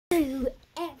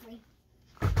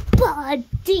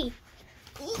everybody.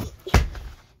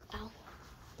 Ow,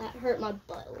 that hurt my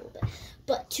butt a little bit.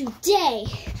 But today,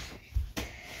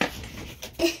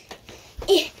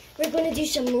 we're gonna do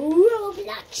some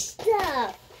Roblox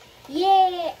stuff.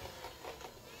 Yeah.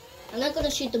 I'm not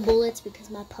gonna shoot the bullets because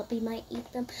my puppy might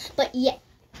eat them. But yeah.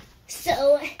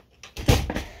 So,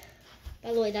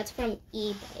 by the way, that's from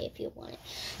eBay if you want it.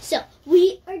 So,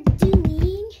 we are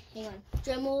doing, hang on,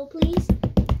 drum roll please.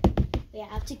 Yeah,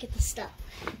 I have to get the stuff.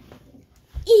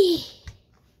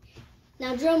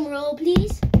 Now drum roll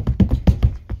please.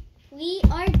 We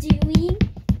are doing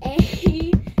a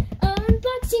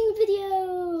unboxing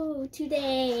video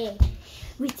today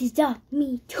with the Adopt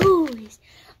Me toys.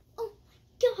 Oh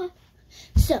my god.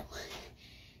 So,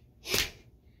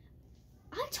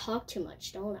 I talk too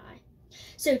much, don't I?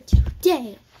 So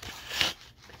today,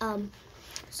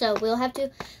 so we'll have to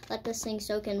let this thing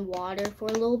soak in water for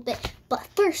a little bit. But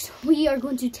first, we are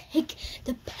going to take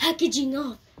the packaging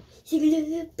off.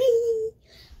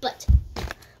 But,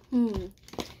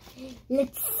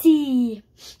 let's see.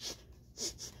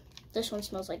 This one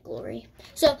smells like glory.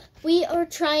 So we are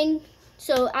trying,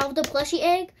 so out of the plushie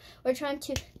egg, we're trying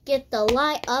to get the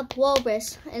Light Up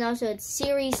Walrus. And also it's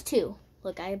Series 2.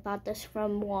 Look, I bought this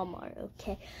from Walmart,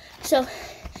 okay? So,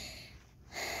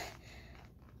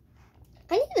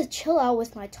 I need to chill out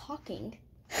with my talking.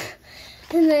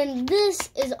 And then this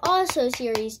is also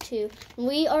Series 2.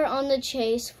 We are on the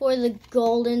chase for the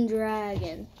Golden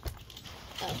Dragon.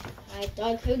 Oh, my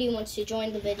dog Cody wants to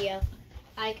join the video.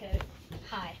 Hi, Cody.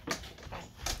 Hi.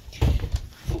 Hi.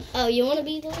 Oh, you want to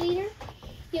be the leader?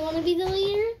 You want to be the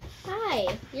leader?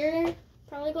 Hi. You're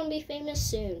probably going to be famous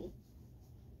soon.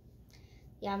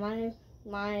 Yeah,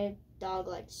 my dog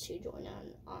likes to join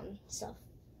on stuff.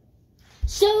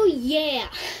 So yeah.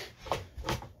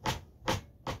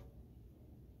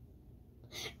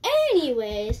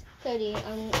 Anyways, Cody,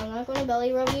 I'm not going to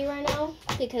belly rub you right now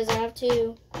because I have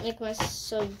to make my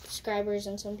subscribers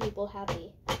and some people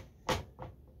happy.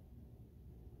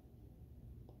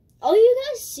 All you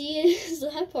guys see is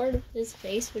that part of his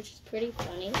face, which is pretty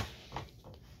funny.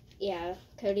 Yeah,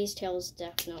 Cody's tail is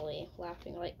definitely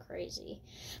laughing like crazy.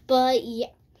 But yeah.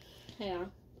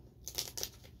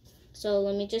 So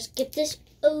let me just get this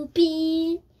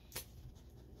open.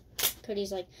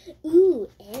 Cody's like, ooh,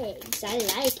 eggs. I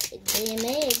like damn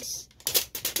eggs.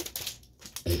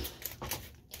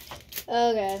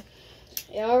 Okay.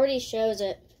 It already shows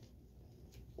it.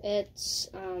 It's,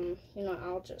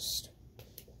 I'll just.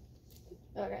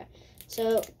 Okay.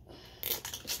 So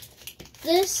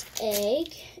this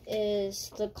egg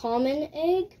is the common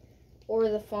egg or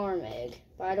the farm egg,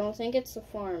 but I don't think it's the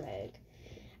farm egg.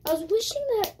 I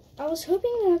was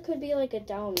hoping that could be like a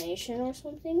Dalmatian or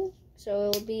something, so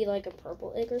it would be like a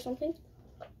purple egg or something.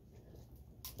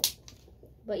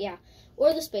 But yeah,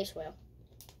 or the space whale.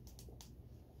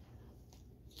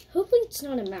 Hopefully it's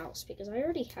not a mouse because I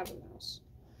already have a mouse.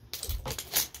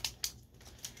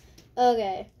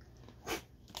 Okay.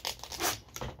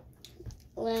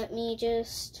 Let me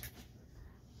just...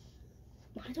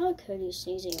 My dog Cody's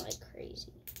sneezing like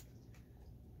crazy.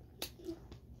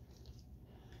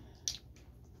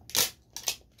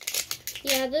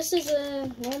 Yeah, this is a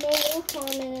normal little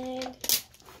common egg.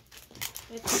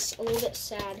 It's a little bit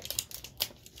sad.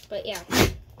 But yeah.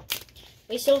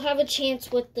 We still have a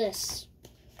chance with this.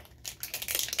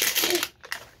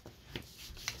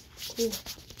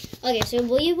 Okay, so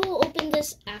we will open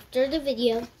this after the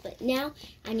video, but now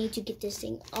I need to get this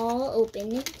thing all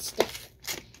open and stuff.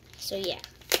 So yeah.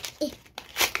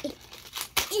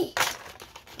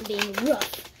 Being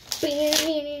rough.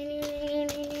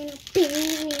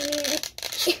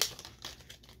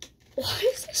 Why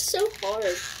is this so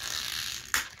hard?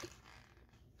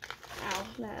 Ow,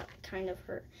 that kind of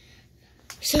hurt.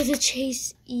 So the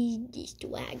Chase East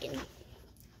wagon.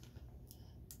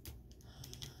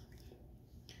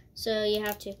 So you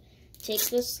have to take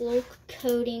this little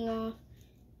coating off.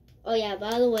 Oh yeah,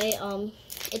 by the way,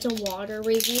 it's a water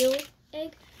review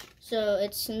egg. So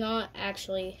it's not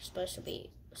actually supposed to be,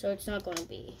 so it's not going to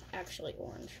be actually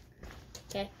orange.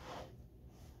 Okay?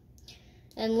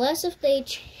 Unless if they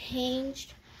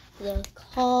changed the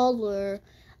color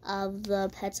of the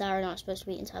pets that are not supposed to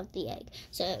be inside the egg.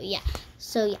 So yeah.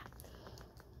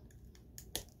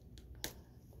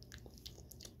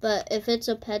 But if it's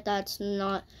a pet that's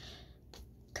not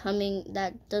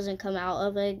that doesn't come out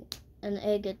of an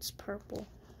egg, it's purple.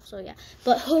 So yeah.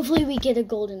 But hopefully we get a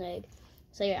golden egg.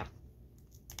 So yeah.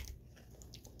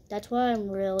 That's what I'm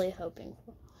really hoping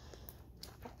for.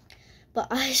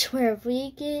 But I swear, if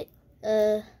we get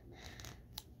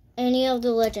any of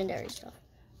the legendary stuff,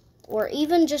 or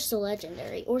even just the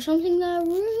legendary, or something that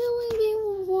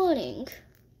really wanting,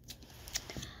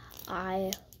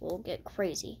 I will get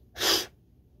crazy.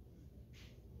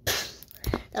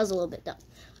 That was a little bit dumb.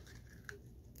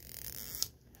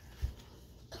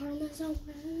 Karma's a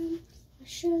worm. I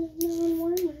should have known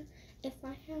warmer. If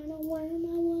I had a worm,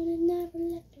 I would have never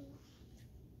left him.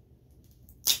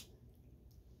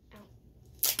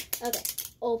 Ow. Okay.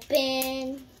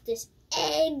 Open this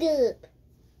egg up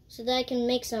so that I can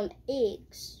make some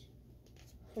eggs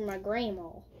for my grandma.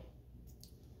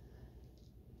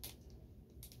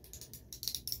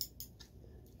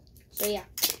 So yeah.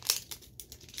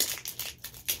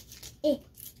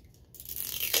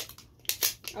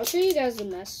 I'll show you guys the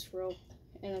mess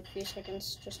in a few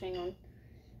seconds. Just hang on.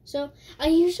 So I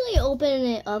usually open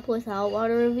it up without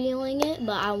water revealing it,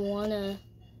 but I wanna.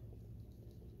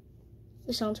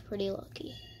 It sounds pretty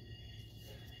lucky.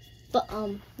 But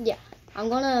yeah, I'm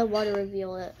gonna water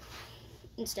reveal it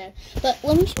instead. But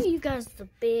let me show you guys the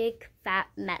big fat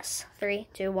mess. 3,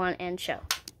 2, 1, and show.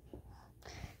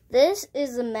 This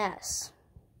is the mess.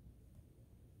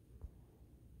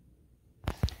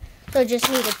 So just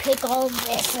need to pick all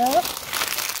this up.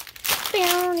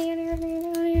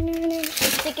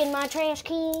 Stick in my trash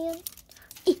can.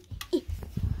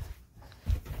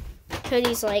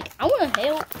 Cody's like, I want to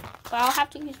help, but I'll have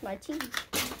to use my teeth.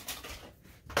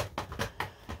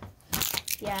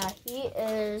 Yeah, he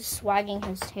is wagging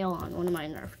his tail on one of my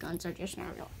Nerf guns. I just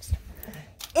now realized.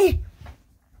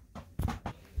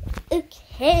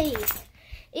 Okay,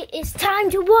 it is time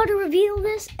to water reveal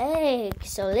this egg.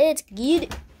 So let's get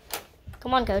it.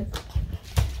 Come on, Code.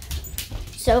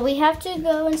 So we have to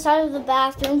go inside of the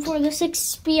bathroom for this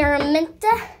experiment.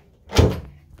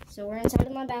 So we're inside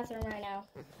of my bathroom right now.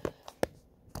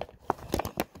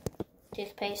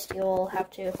 Toothpaste, you'll have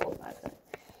to hold my phone.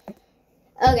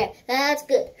 Okay, that's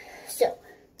good. So,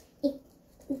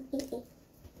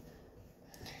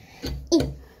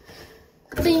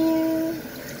 bing.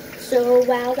 So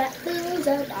while that fills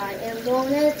up, I am going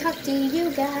to talk to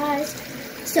you guys.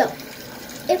 So,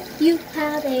 if you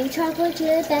have a chocolate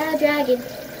chip bad dragon,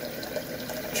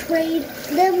 trade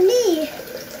them me.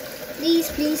 Please,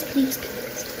 please, please,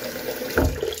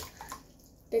 please.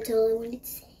 That's all I wanted to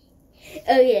say.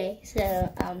 Okay,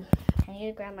 so, I need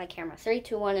to grab my camera. 3,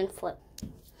 2, 1, and flip.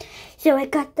 So I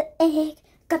got the egg,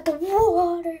 got the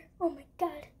water. Oh my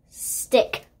god.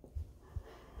 Stick.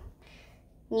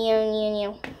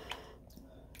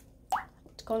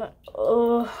 It's gonna,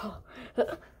 oh.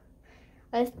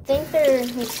 I think there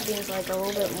needs to be like a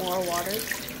little bit more water.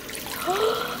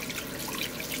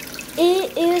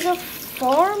 It is a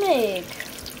farm egg.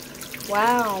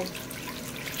 Wow.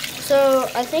 So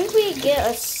I think we get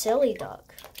a silly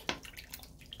duck,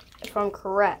 if I'm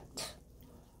correct.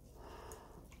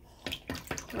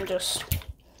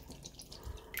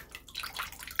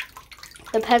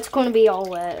 The pet's going to be all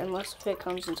wet unless if it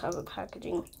comes inside the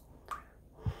packaging.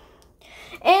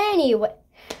 Anyway.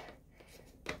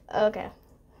 Okay.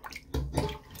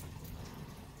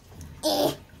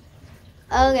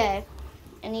 Okay.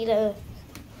 I need to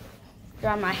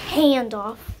dry my hand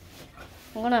off.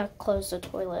 I'm going to close the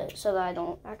toilet so that I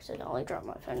don't accidentally drop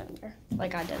my phone in there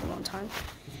like I did one time.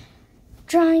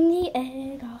 Drying the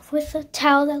egg off with a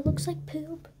towel that looks like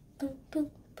poop. Boom,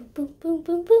 boom, boom, boom, boom,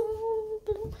 boom, boom,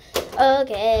 boom.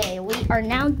 Okay, we are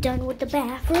now done with the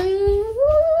bathroom.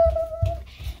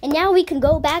 And now we can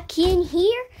go back in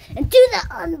here and do the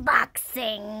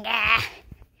unboxing.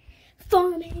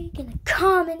 Farm egg and a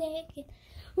common egg. And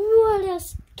what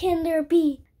else can there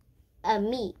be? A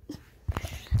meat.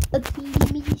 Okay,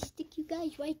 let me stick you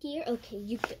guys right here. Okay,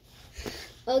 you good.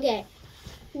 Okay,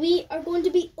 we are going to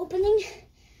be opening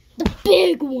the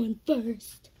big one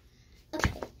first.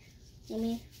 Okay, let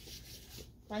me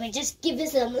just give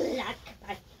this a look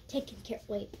by taking care.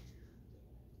 Wait,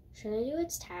 should I do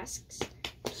its tasks?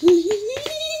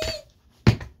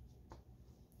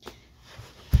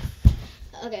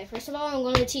 Okay, first of all, I'm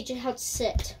going to teach it how to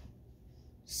sit.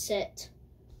 Sit.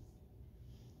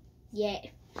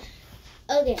 Yay.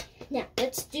 Okay, now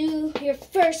let's do your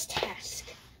first task.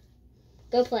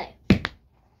 Go play.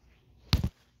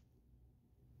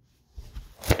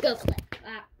 Go play.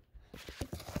 Ah.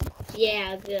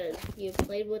 Yeah, good. You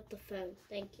played with the phone.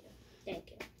 Thank you.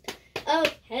 Thank you.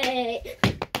 Okay.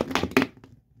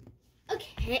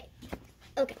 Okay.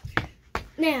 Okay.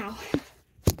 Now,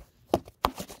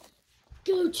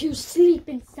 go to sleep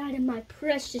inside of my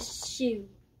precious shoe.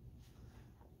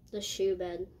 The shoe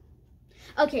bed.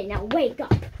 Okay, now wake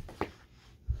up.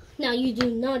 Now you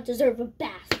do not deserve a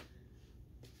bath.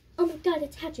 Oh my god,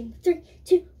 it's hatching. 3,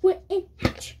 2, 1, and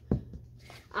hatch.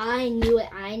 I knew it,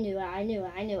 I knew it, I knew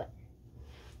it, I knew it.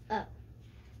 Oh.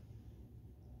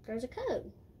 There's a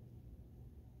code.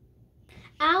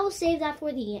 I'll save that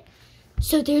for the end.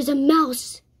 So there's a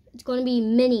mouse. It's going to be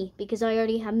Minnie because I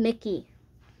already have Mickey.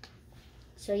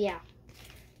 So yeah.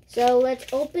 So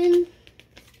let's open.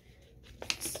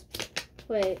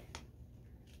 Wait.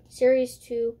 Series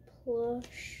 2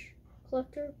 plush.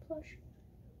 Collector plush.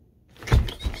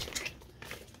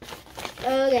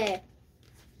 Okay.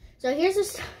 So here's the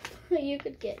stuff you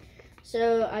could get.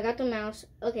 So I got the mouse.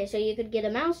 Okay, so you could get a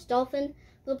mouse, dolphin,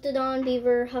 Liptodon,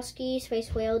 beaver, husky,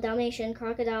 space whale, Dalmatian,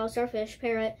 crocodile, starfish,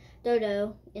 parrot,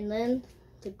 dodo, and then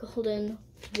the golden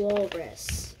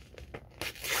walrus.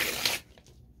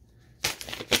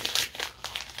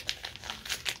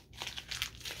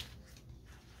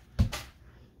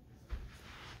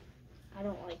 I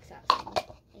don't like that sound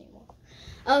anymore.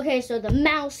 Okay, so the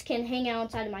mouse can hang out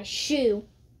inside of my shoe.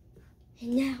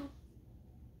 And now,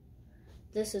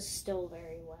 this is still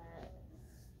very wet.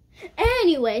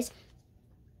 Anyways,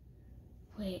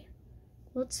 wait,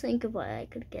 let's think of what I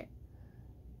could get.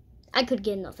 I could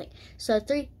get nothing. So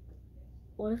 3,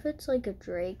 what if it's like a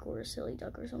drake or a silly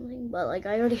duck or something? But like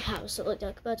I already have a silly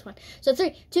duck, but that's fine. So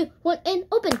 3, 2, 1, and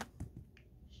open.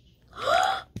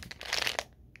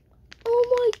 Oh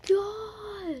my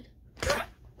god.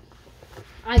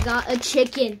 I got a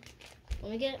chicken.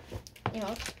 Let me get,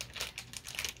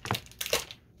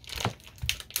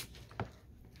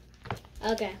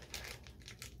 Okay.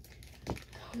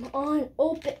 Come on,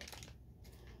 open.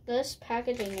 This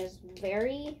packaging is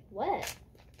very wet,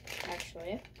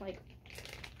 actually.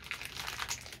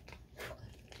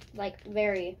 Like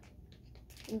very,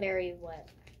 very wet.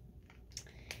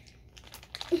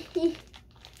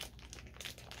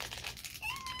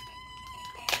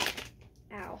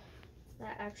 Ow.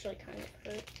 That actually kind of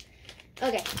hurt.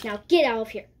 Okay, now get out of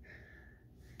here.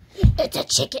 It's a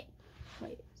chicken.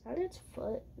 Wait, is that its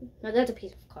foot? No, that's a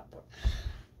piece of cardboard.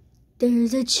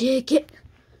 There's a chicken.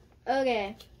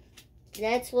 Okay,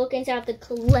 let's look inside the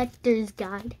collector's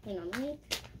guide. Hang on, let me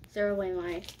throw away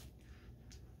my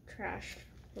trash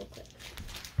real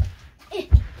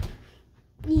quick.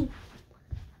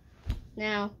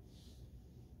 Now,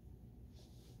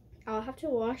 I'll have to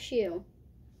wash you.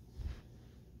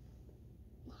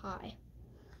 Hi.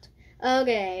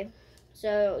 Okay,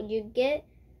 so you get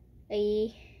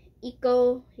a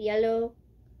Eco Yellow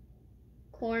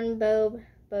Corn bow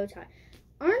tie.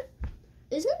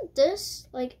 Isn't this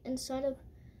like inside of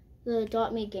the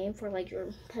Adopt Me game for like your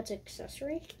pet's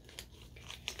accessory?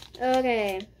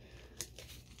 Okay.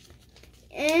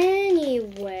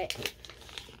 Anyway.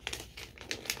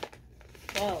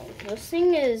 Whoa, this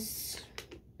thing is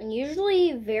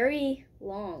unusually very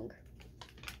long.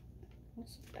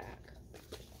 What's the back?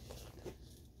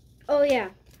 Oh yeah.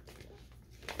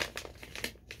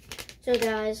 So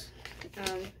guys,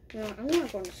 no, I'm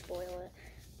not going to spoil it.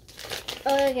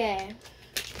 Okay.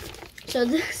 So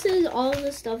this is all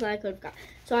the stuff that I could have got.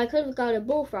 So I could have got a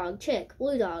bullfrog, chick,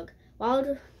 blue dog,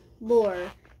 wild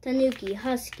boar, tanuki,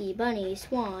 husky, bunny,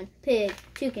 swan, pig,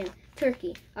 toucan,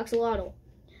 turkey, axolotl,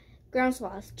 ground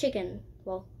sloth, chicken.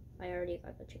 Well, I already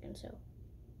got the chicken, so.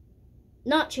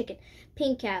 Not chicken.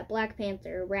 Pink cat, black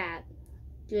panther, rat,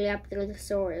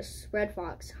 Dilophosaurus, red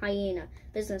fox, hyena,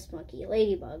 business monkey,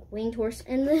 ladybug, winged horse,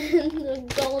 and then the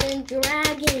golden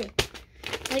dragon.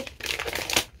 Like,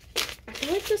 I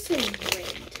feel like this is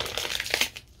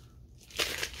rigged.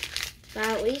 But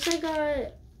at least I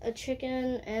got a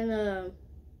chicken and a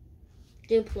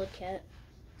duplicate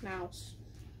mouse.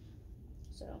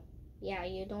 So, yeah,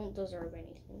 you don't deserve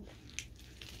anything.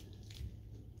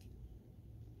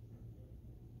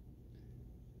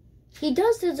 He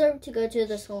does deserve to go to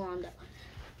the salon,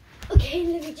 though. Okay,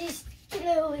 let me just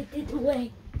throw it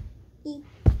away.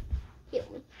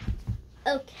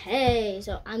 Okay,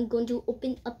 so I'm going to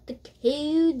open up the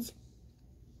codes.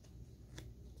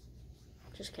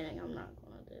 Just kidding, I'm not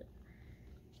going to do it.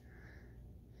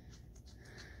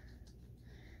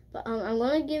 But I'm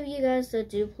going to give you guys the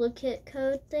duplicate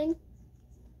code thing.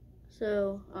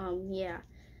 So, yeah.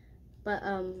 But,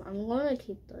 I'm going to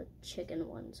keep the chicken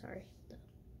one, sorry.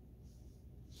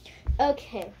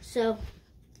 Okay, so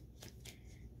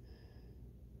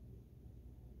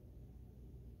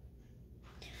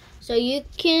you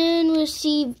can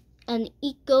receive an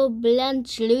Eco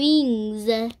Blanche wings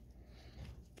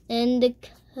and the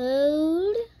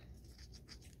code.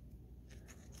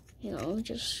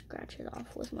 Just scratch it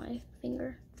off with my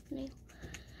fingernail.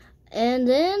 And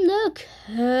then the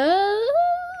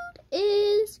code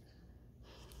is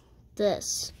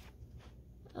this.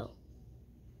 Oh,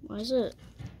 why is it?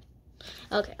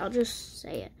 Okay, I'll just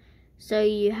say it. So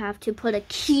you have to put a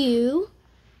Q,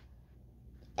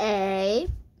 A,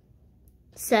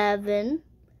 7,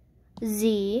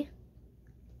 Z,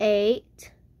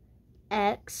 8,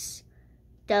 X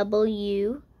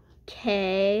W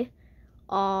K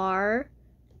R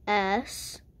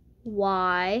S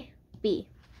Y B.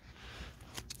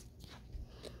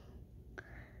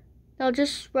 Now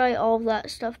just write all of that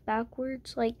stuff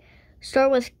backwards. Like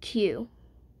start with Q,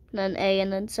 and then A,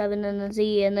 and then 7, and then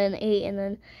Z, and then 8, and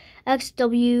then X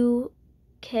W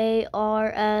K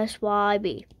R S Y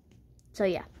B. So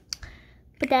yeah.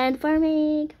 Put that in for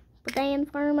me. Put that in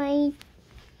for me.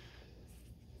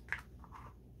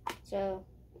 So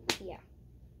yeah.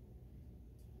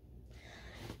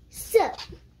 So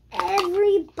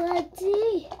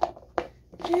everybody,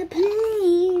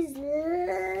 please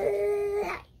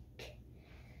like.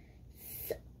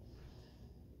 So,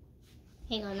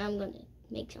 hang on, I'm gonna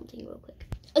make something real quick.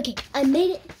 Okay, I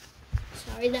made it.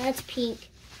 Sorry that's pink,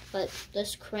 but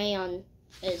this crayon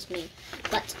is me.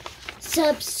 But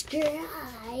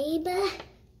subscribe.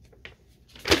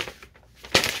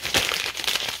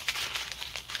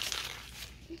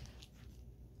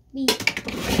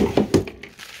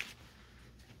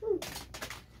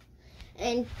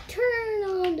 And turn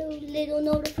on the little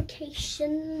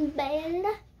notification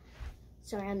bell.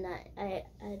 Sorry, I don't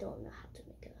know how to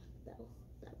make a bell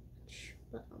that much,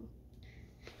 but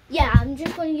yeah, I'm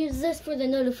just going to use this for the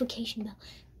notification bell.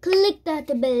 Click that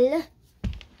bell,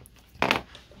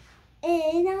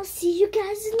 and I'll see you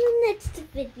guys in the next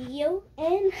video.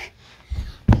 And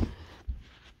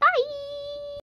bye.